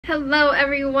Hello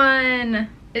everyone!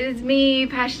 It is me,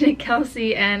 Passionate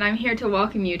Kelsie, and I'm here to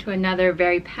welcome you to another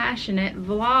very passionate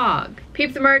vlog.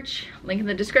 Peep the merch, link in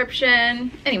the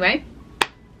description. Anyway,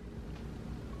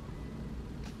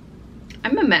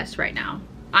 I'm a mess right now.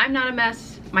 I'm not a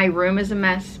mess, my room is a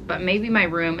mess, but maybe my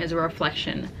room is a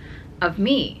reflection of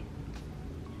me.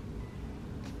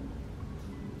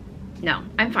 No,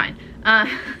 I'm fine.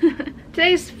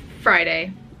 Today's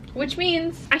Friday, which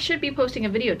means I should be posting a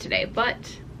video today,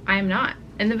 but I am not.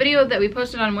 In the video that we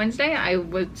posted on Wednesday, I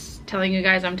was telling you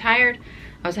guys I'm tired.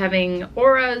 I was having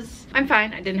auras. I'm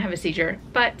fine, I didn't have a seizure,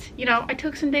 but you know, I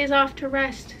took some days off to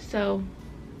rest, so,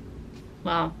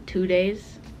 well, 2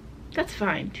 days. That's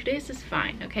fine, 2 days is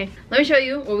fine, okay? Let me show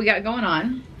you what we got going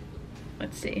on.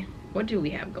 Let's see, what do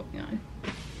we have going on?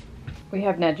 We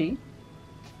have Neji,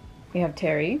 we have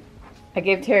Terry. I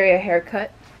gave Terry a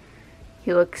haircut.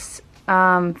 He looks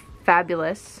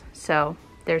fabulous, so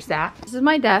there's that. This is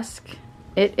my desk.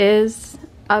 It is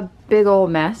a big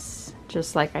old mess,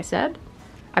 just like I said.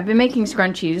 I've been making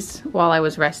scrunchies while I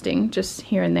was resting, just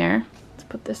here and there. Let's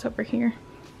put this over here.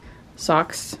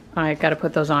 Socks, I gotta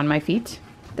put those on my feet.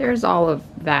 There's all of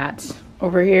that.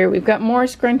 Over here, we've got more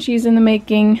scrunchies in the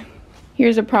making.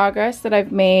 Here's a progress that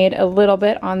I've made a little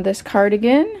bit on this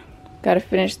cardigan. Gotta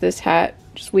finish this hat,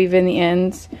 just weave in the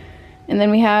ends. And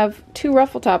then we have 2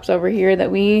 ruffle tops over here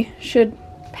that we should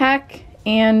pack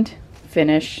and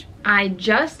finish. I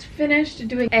just finished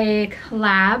doing a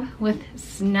collab with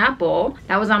Snapple.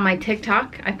 That was on my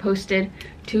TikTok. I posted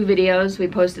 2 videos. We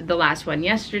posted the last one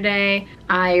yesterday.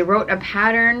 I wrote a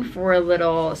pattern for a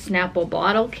little Snapple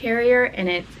bottle carrier, and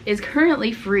it is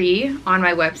currently free on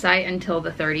my website until the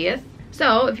 30th.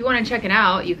 So if you want to check it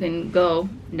out, you can go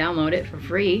download it for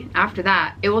free. After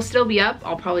that, it will still be up.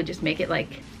 I'll probably just make it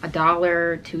like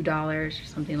 $1, $2 or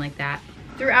something like that.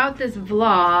 Throughout this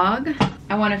vlog,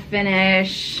 I want to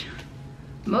finish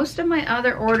most of my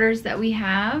other orders that we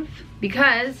have,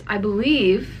 because I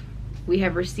believe we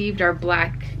have received our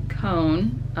black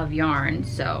cone of yarn,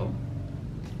 so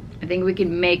I think we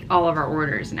can make all of our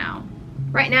orders now.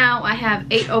 Right now I have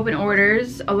 8 open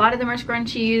orders. A lot of them are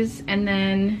scrunchies, and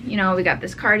then, you know, we got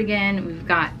this cardigan, we've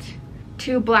got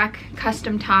 2 black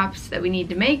custom tops that we need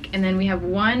to make, and then we have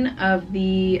 1 of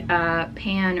the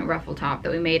pan ruffle top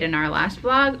that we made in our last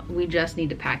vlog. We just need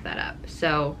to pack that up,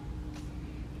 so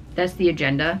that's the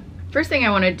agenda. First thing I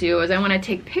want to do is I want to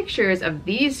take pictures of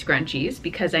these scrunchies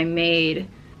because I made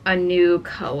a new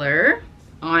color.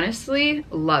 Honestly,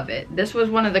 love it. This was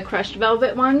one of the crushed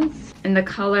velvet ones, and the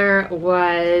color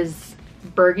was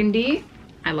burgundy.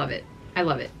 I love it. I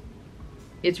love it.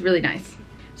 It's really nice.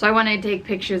 So I want to take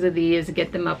pictures of these,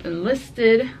 get them up and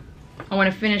listed. I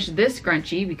want to finish this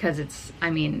scrunchie because it's, I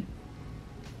mean,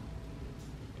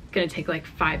 it's gonna take like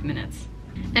 5 minutes.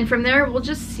 And from there, we'll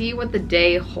just see what the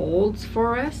day holds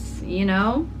for us, you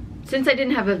know? Since I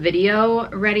didn't have a video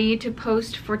ready to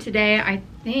post for today, I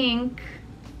think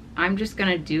I'm just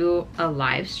gonna do a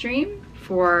live stream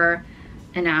for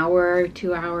an hour,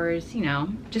 2 hours, you know,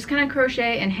 just kind of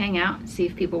crochet and hang out and see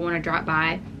if people want to drop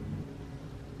by.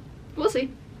 We'll see.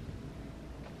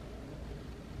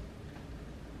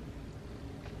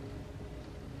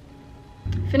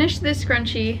 Finish this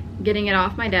scrunchie, getting it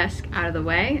off my desk, out of the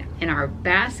way, in our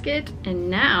basket, and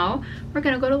now we're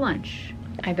gonna go to lunch.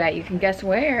 I bet you can guess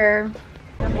where.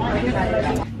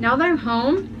 Now that I'm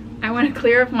home, I want to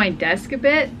clear up my desk a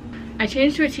bit. I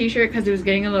changed to a t-shirt because it was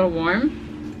getting a little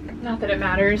warm. Not that it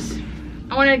matters.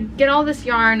 I want to get all this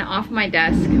yarn off my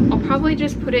desk. I'll probably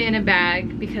just put it in a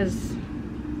bag because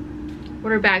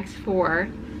what are bags for?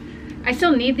 I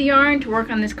still need the yarn to work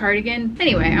on this cardigan.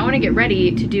 Anyway, I want to get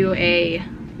ready to do a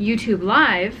YouTube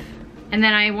live, and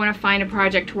then I want to find a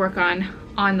project to work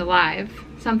on the live.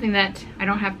 Something that I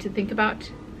don't have to think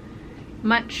about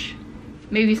much.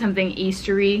 Maybe something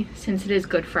Eastery, since it is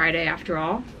Good Friday after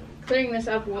all. Clearing this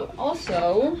up will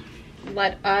also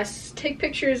let us take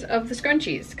pictures of the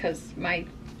scrunchies because my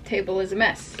table is a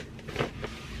mess.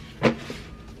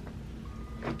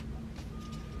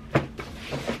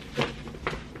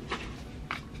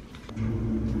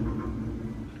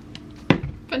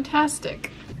 Fantastic.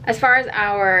 As far as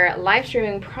our live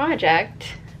streaming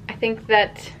project, I think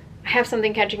that I have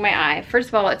something catching my eye. First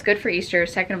of all, it's good for Easter.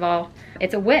 Second of all,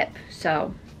 it's a whip,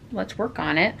 so let's work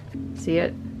on it. See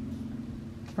it?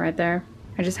 Right there.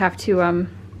 I just have to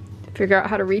figure out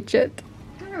how to reach it.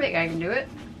 I think I can do it.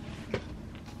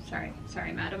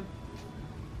 Sorry, madam.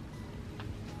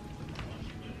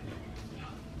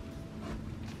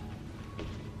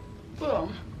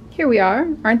 Boom. Here we are.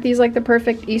 Aren't these like the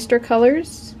perfect Easter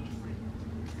colors?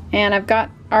 And I've got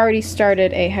already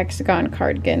started a hexagon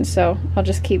cardigan, so I'll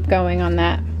just keep going on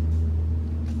that.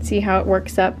 see how it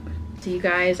works up. See you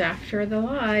guys after the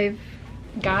live.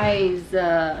 Guys,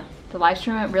 the live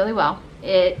stream went really well.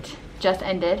 It just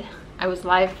ended. I was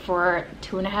live for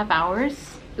 2.5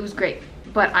 hours. It was great,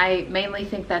 but I mainly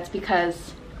think that's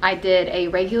because I did a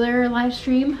regular live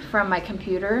stream from my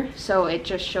computer, so it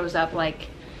just shows up like,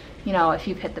 you know, if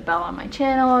you've hit the bell on my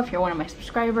channel, if you're one of my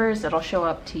subscribers, it'll show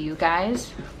up to you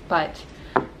guys. But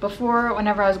before,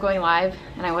 whenever I was going live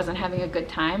and I wasn't having a good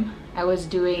time, I was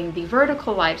doing the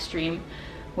vertical live stream,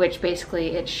 which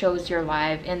basically it shows your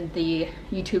live in the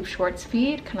YouTube Shorts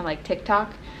feed, kind of like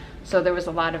TikTok. So there was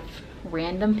a lot of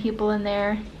random people in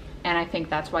there, and I think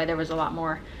that's why there was a lot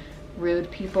more rude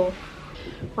people.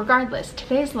 Regardless,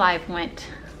 today's live went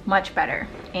much better,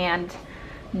 and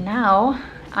now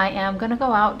I am gonna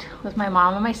go out with my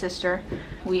mom and my sister.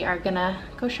 We are gonna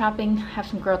go shopping, have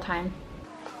some girl time.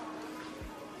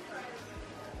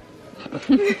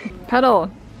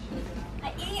 Pedal.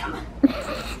 I am.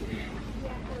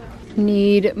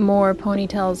 Need more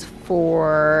ponytails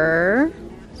for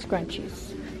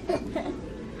scrunchies.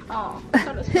 Oh,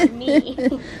 that was for me.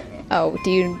 Oh,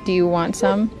 do you want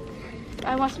some?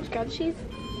 I want some scrunchies.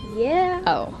 Yeah.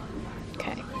 Oh,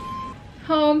 okay.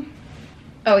 Home.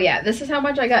 Oh yeah, this is how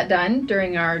much I got done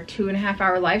during our 2.5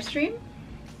 hour live stream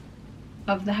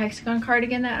of the hexagon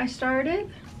cardigan that I started.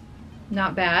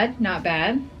 Not bad, not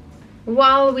bad.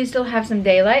 While we still have some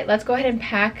daylight, let's go ahead and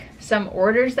pack some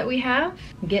orders that we have.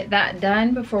 Get that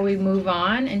done before we move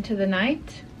on into the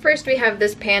night. First, we have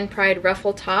this Pan Pride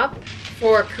ruffle top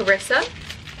for Carissa.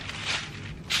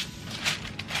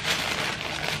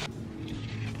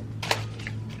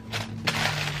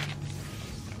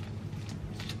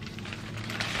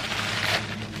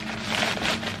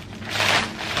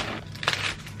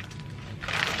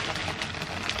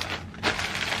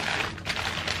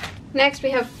 Next,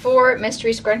 we have 4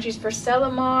 mystery scrunchies for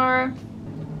Selimar.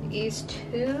 These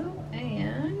 2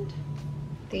 and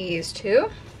these 2.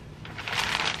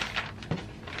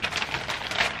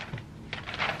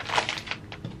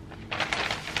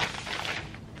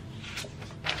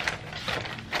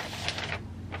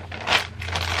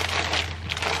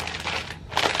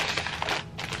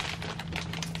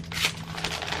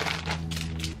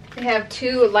 We have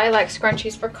 2 lilac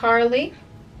scrunchies for Carly.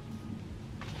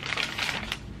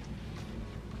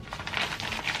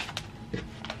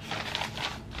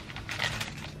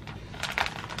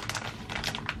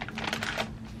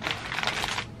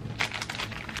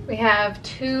 We have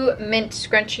 2 mint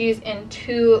scrunchies and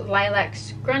 2 lilac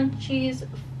scrunchies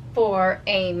for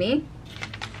Amy.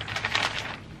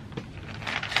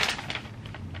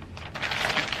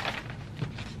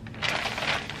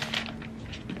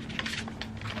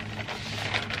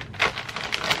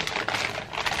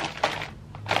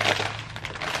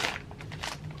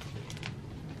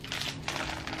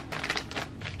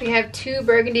 We have 2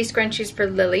 burgundy scrunchies for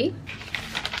Lily.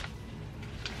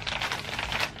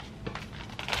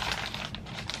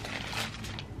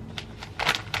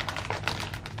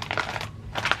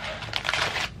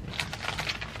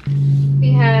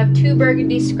 We have 2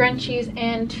 burgundy scrunchies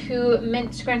and 2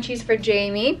 mint scrunchies for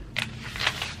Jamie.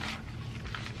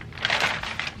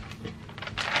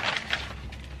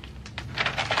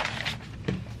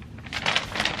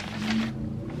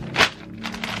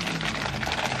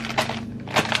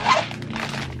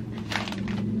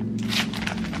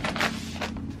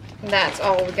 That's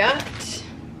all we got.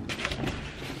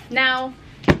 Now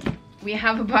we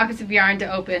have a box of yarn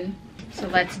to open, so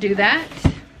let's do that.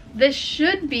 This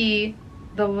should be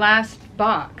the last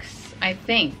box, I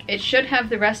think. It should have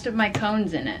the rest of my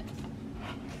cones in it.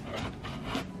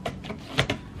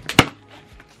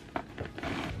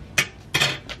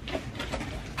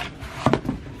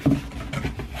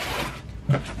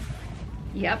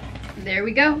 Yep, there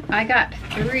we go. I got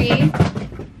 3.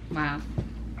 Wow.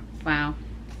 Wow.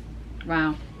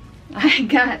 Wow. I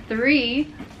got 3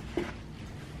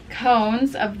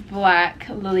 cones of black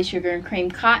lily sugar and cream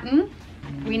cotton.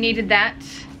 We needed that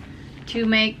to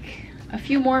make a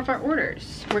few more of our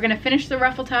orders. We're gonna finish the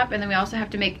ruffle top, and then we also have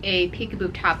to make a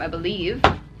peekaboo top, I believe.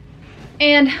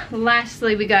 And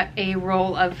lastly, we got a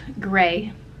roll of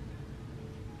gray.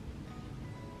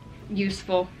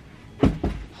 Useful.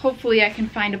 Hopefully I can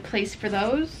find a place for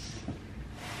those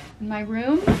in my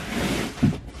room.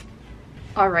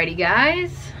 Alrighty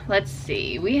guys, let's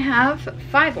see. We have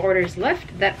 5 orders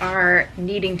left that are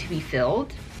needing to be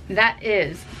filled. That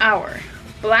is our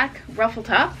black ruffle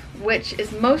top, which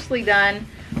is mostly done.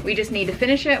 We just need to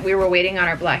finish it. We were waiting on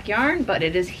our black yarn, but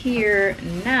it is here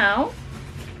now.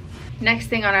 Next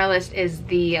thing on our list is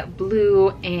the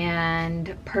blue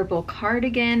and purple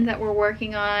cardigan that we're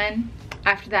working on.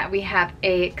 After that, we have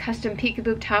a custom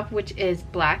peekaboo top, which is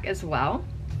black as well.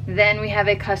 Then we have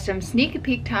a custom sneak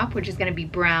peek top, which is gonna be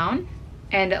brown.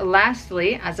 And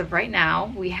lastly, as of right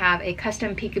now, we have a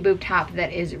custom peekaboo top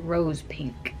that is rose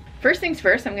pink. First things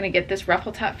first, I'm gonna get this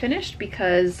ruffle top finished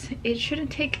because it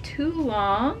shouldn't take too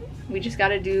long. We just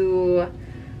gotta do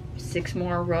 6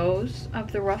 more rows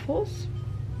of the ruffles.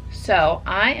 So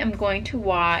I am going to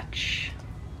watch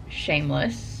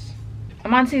Shameless.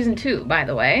 I'm on season 2, by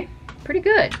the way. Pretty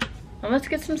good. Well, let's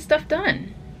get some stuff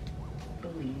done.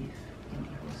 Believe in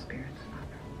evil spirits.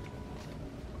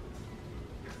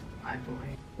 I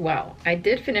believe. Well, I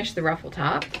did finish the ruffle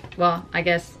top. Well, I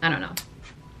guess, I don't know.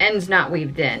 End's not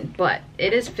weaved in, but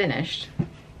it is finished.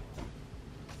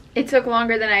 It took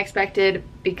longer than I expected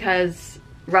because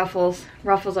ruffles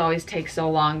always take so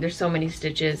long. There's so many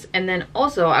stitches. And then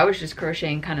also I was just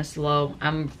crocheting kind of slow.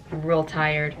 I'm real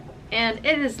tired and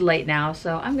it is late now,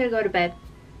 so I'm gonna go to bed.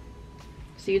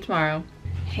 See you tomorrow.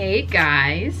 Hey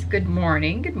guys, good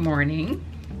morning, good morning.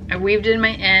 I weaved in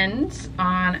my ends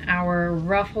on our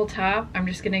ruffle top. I'm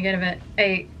just gonna give it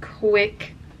a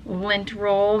quick lint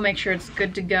roll, make sure it's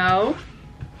good to go.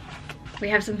 We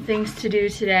have some things to do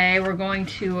today. We're going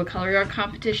to a color guard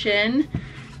competition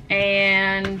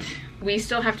and we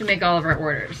still have to make all of our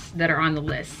orders that are on the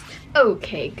list.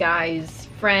 Okay guys,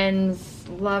 friends,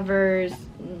 lovers,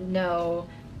 no.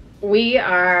 We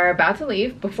are about to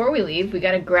leave. Before we leave, we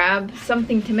gotta grab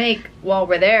something to make while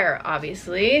we're there,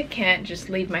 obviously. Can't just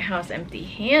leave my house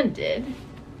empty-handed.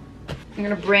 I'm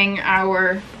gonna bring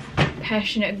our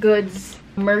Passionate Goods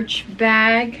merch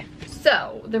bag.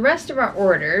 So, the rest of our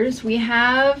orders, we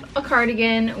have a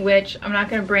cardigan, which I'm not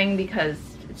gonna bring because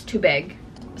it's too big.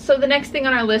 So the next thing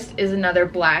on our list is another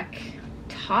black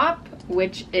top,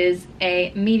 which is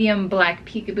a medium black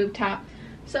peekaboo top.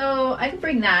 So I can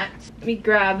bring that. Let me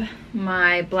grab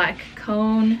my black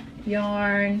cone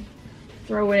yarn,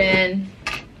 throw it in,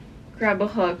 grab a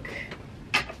hook,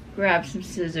 grab some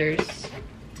scissors,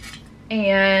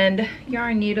 and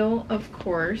yarn needle, of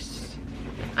course.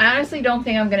 I honestly don't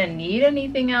think I'm gonna need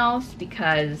anything else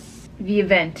because the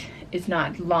event is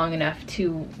not long enough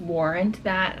to warrant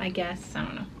that, I guess. I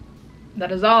don't know.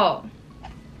 That is all.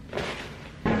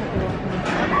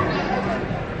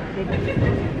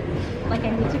 Like I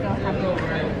need to go have a little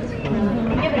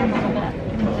give it a little bit.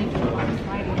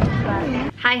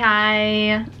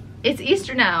 Hi. It's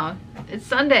Easter now. It's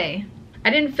Sunday. I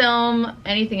didn't film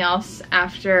anything else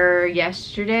after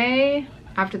yesterday,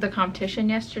 after the competition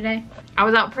yesterday. I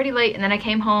was out pretty late and then I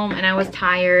came home and I was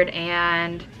tired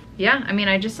and yeah, I mean,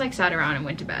 I just like sat around and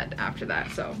went to bed after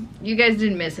that. So you guys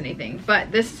didn't miss anything,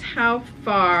 but this is how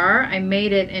far I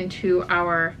made it into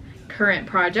our current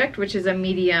project, which is a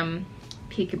medium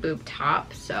peekaboo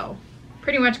top. So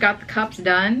pretty much got the cups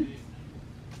done.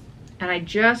 And I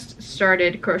just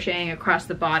started crocheting across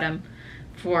the bottom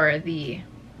for the,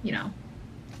 you know,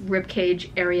 rib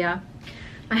cage area.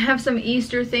 I have some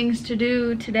Easter things to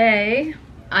do today.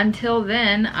 Until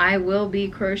then, I will be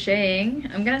crocheting.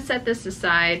 I'm gonna set this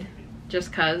aside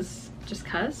just cause.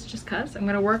 I'm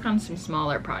gonna work on some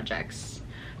smaller projects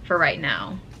for right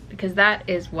now because that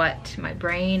is what my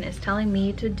brain is telling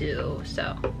me to do.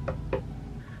 So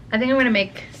I think I'm gonna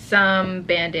make some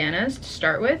bandanas to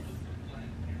start with.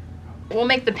 We'll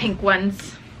make the pink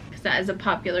ones because that is a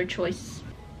popular choice.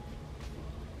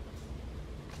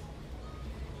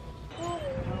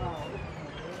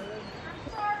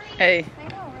 Hey,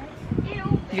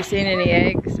 you seen any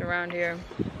eggs around here?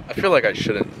 I feel like I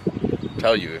shouldn't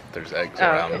tell you if there's eggs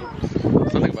around.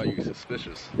 Something about you is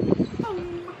suspicious.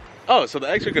 Oh, so the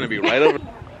eggs are gonna be right over.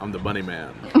 I'm the bunny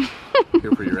man.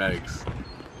 Here for your eggs.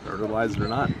 Fertilized or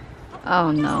not.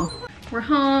 Oh no. We're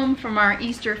home from our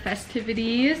Easter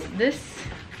festivities. This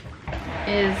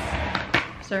is,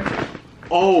 sir.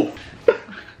 Oh!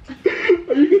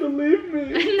 Are you gonna leave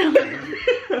me? No.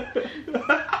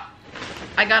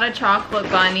 I got a chocolate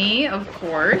bunny, of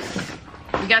course.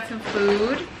 We got some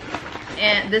food.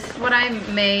 And this is what I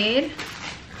made.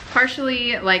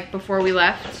 Partially like before we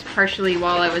left, partially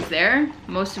while I was there.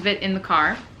 Most of it in the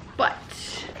car. But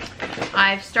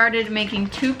I've started making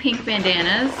 2 pink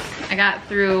bandanas. I got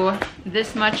through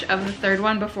this much of the third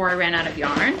one before I ran out of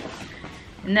yarn.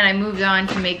 And then I moved on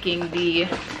to making the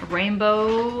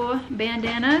rainbow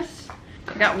bandanas.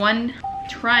 I got 1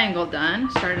 triangle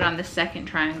done. Started on the 2nd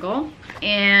triangle.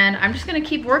 And I'm just gonna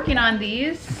keep working on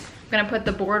these. I'm gonna put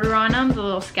the border on them, the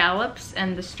little scallops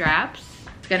and the straps.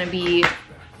 It's gonna be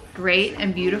great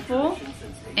and beautiful.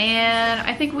 And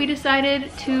I think we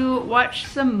decided to watch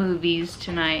some movies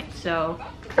tonight, so.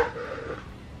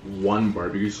 1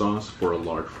 barbecue sauce for a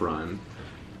large fry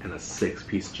and a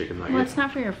 6-piece chicken nugget. Well, it's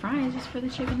not for your fries, it's for the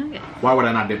chicken nugget. Why would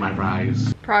I not dip my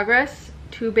fries? Progress,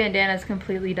 2 bandanas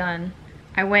completely done.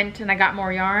 I went and I got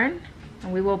more yarn,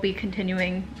 and we will be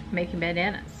continuing making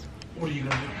bandanas. What are you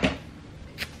gonna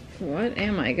do? What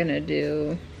am I gonna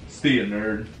do See ya,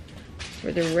 nerd.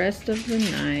 for the rest of the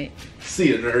night?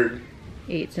 See ya, nerd.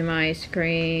 Eat some ice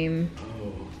cream.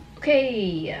 Oh.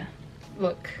 Okay,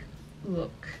 look,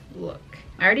 look, look.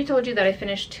 I already told you that I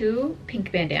finished 2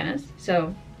 pink bandanas,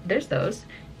 so there's those.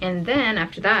 And then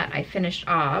after that, I finished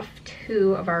off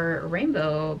 2 of our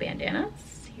rainbow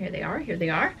bandanas. Here they are, here they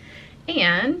are.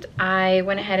 And I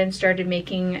went ahead and started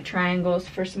making triangles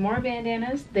for some more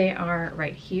bandanas. They are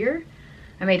right here.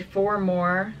 I made 4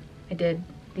 more. I did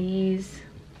these,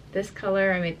 this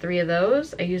color. I made 3 of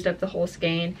those. I used up the whole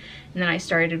skein. And then I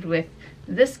started with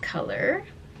this color.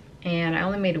 And I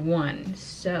only made 1.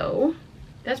 So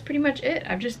that's pretty much it.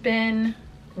 I've just been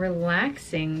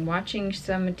relaxing, watching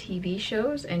some TV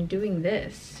shows and doing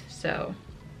this. So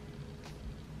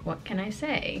what can I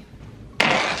say?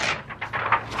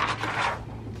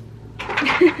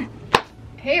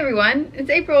 Hey everyone, it's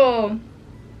April.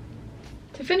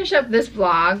 To finish up this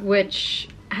vlog, which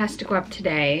has to go up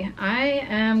today, I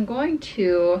am going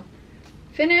to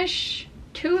finish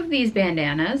 2 of these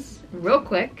bandanas real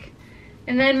quick,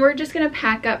 and then we're just gonna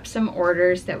pack up some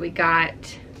orders that we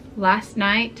got last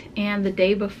night and the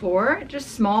day before,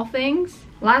 just small things.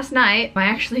 Last night, I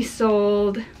actually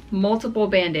sold multiple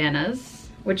bandanas,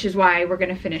 which is why we're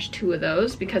gonna finish 2 of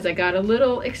those, because I got a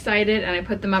little excited and I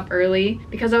put them up early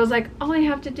because I was like, all I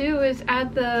have to do is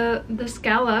add the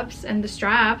scallops and the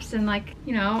straps, and like,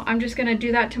 you know, I'm just gonna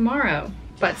do that tomorrow.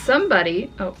 But somebody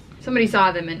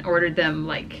saw them and ordered them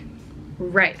like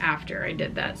right after I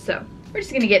did that. So we're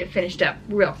just gonna get it finished up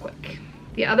real quick.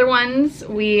 The other ones,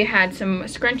 we had some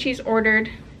scrunchies ordered,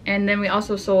 and then we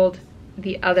also sold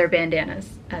the other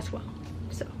bandanas as well.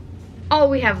 So all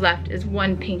we have left is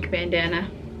 1 pink bandana.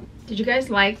 Did you guys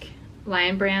like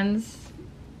Lion Brand's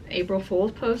April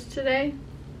Fool's post today?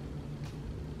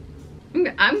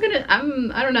 I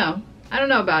don't know. I don't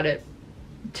know about it.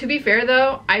 To be fair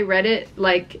though, I read it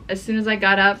like as soon as I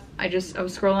got up. I was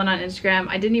scrolling on Instagram.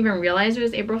 I didn't even realize it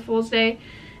was April Fool's Day,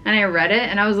 and I read it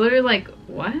and I was literally like,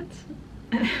 what?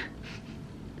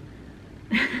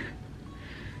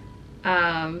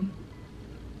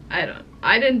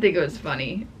 I didn't think it was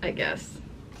funny, I guess.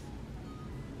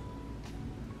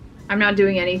 I'm not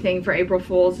doing anything for April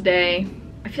Fool's Day.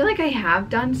 I feel like I have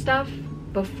done stuff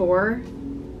before.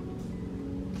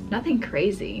 Nothing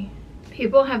crazy.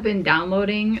 People have been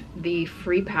downloading the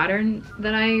free pattern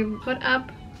that I put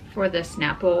up for the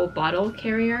Snapple bottle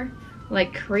carrier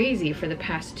like crazy for the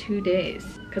past 2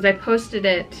 days. Because I posted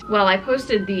it, well, I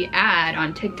posted the ad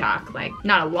on TikTok like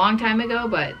not a long time ago,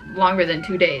 but longer than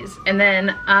 2 days. And then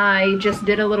I just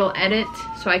did a little edit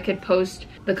so I could post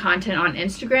the content on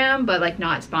Instagram, but like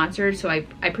not sponsored. So I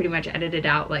pretty much edited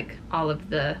out like all of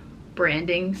the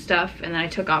branding stuff, and then I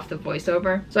took off the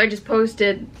voiceover. So I just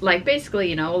posted like basically,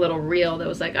 you know, a little reel that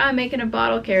was like, I'm making a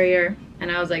bottle carrier.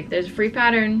 And I was like, there's a free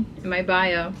pattern in my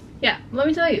bio. Yeah, let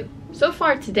me tell you, so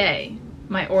far today,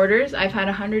 my orders, I've had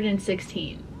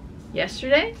 116.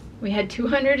 Yesterday, we had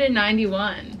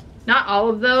 291. Not all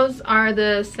of those are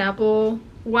the Snapple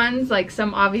ones. Like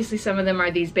obviously some of them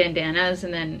are these bandanas,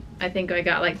 and then I think I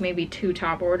got like maybe 2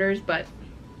 top orders, but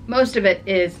most of it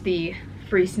is the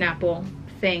free Snapple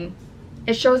thing.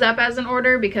 It shows up as an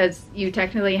order because you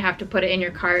technically have to put it in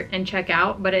your cart and check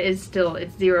out, but it's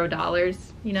 $0,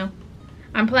 you know?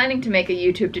 I'm planning to make a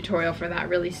YouTube tutorial for that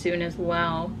really soon as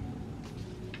well.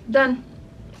 Done.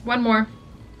 1 more.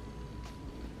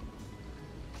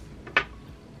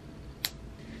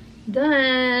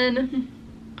 Done.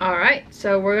 All right,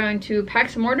 so we're going to pack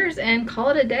some orders and call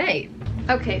it a day.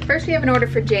 Okay, first we have an order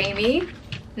for Jamie,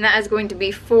 and that is going to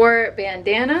be 4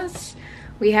 bandanas.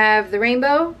 We have the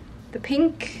rainbow, the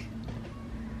pink,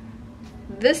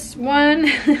 this one,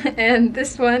 and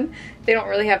this one. They don't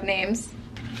really have names.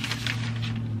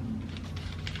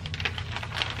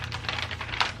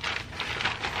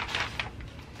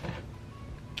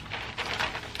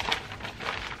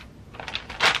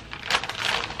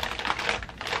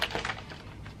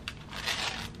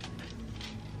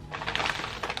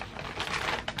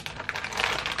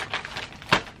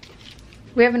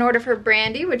 We have an order for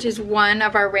Brandy, which is 1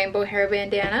 of our rainbow hair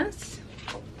bandanas.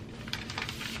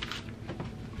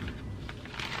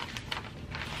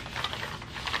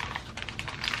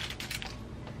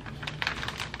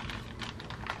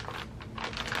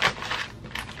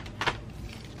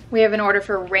 We have an order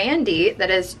for Randy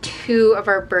that is 2 of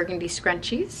our burgundy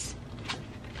scrunchies.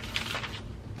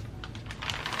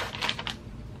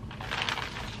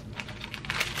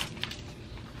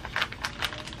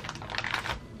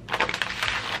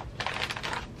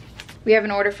 We have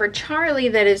an order for Charlie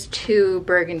that is 2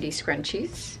 burgundy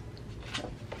scrunchies.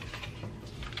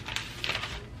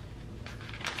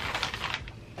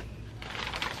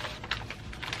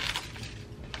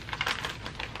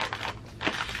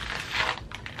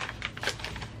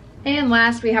 And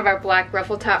last, we have our black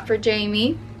ruffle top for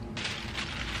Jamie.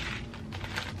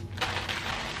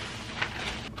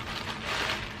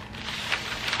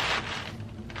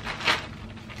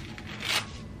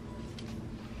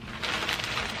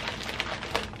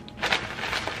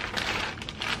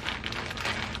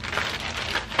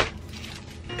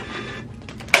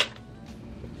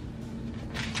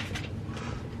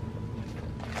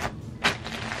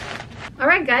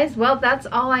 Alright guys, well that's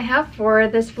all I have for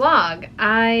this vlog.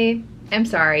 I am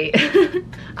sorry.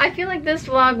 I feel like this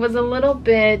vlog was a little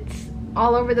bit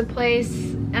all over the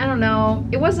place. I don't know.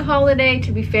 It was a holiday,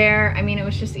 to be fair. I mean, it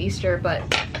was just Easter, but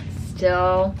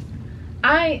still.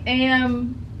 I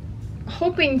am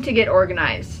hoping to get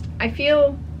organized. I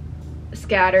feel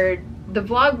scattered. The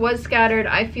vlog was scattered.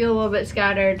 I feel a little bit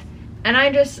scattered. And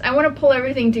I want to pull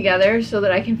everything together so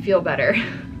that I can feel better.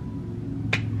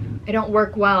 I don't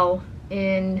work well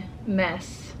in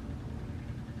mess.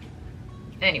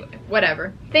 Anyway,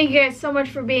 whatever. Thank you guys so much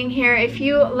for being here. If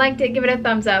you liked it, give it a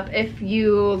thumbs up. If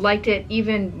you liked it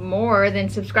even more, then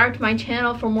subscribe to my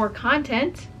channel for more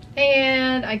content.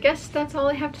 And I guess that's all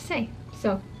I have to say.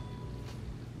 So,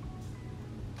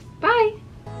 bye!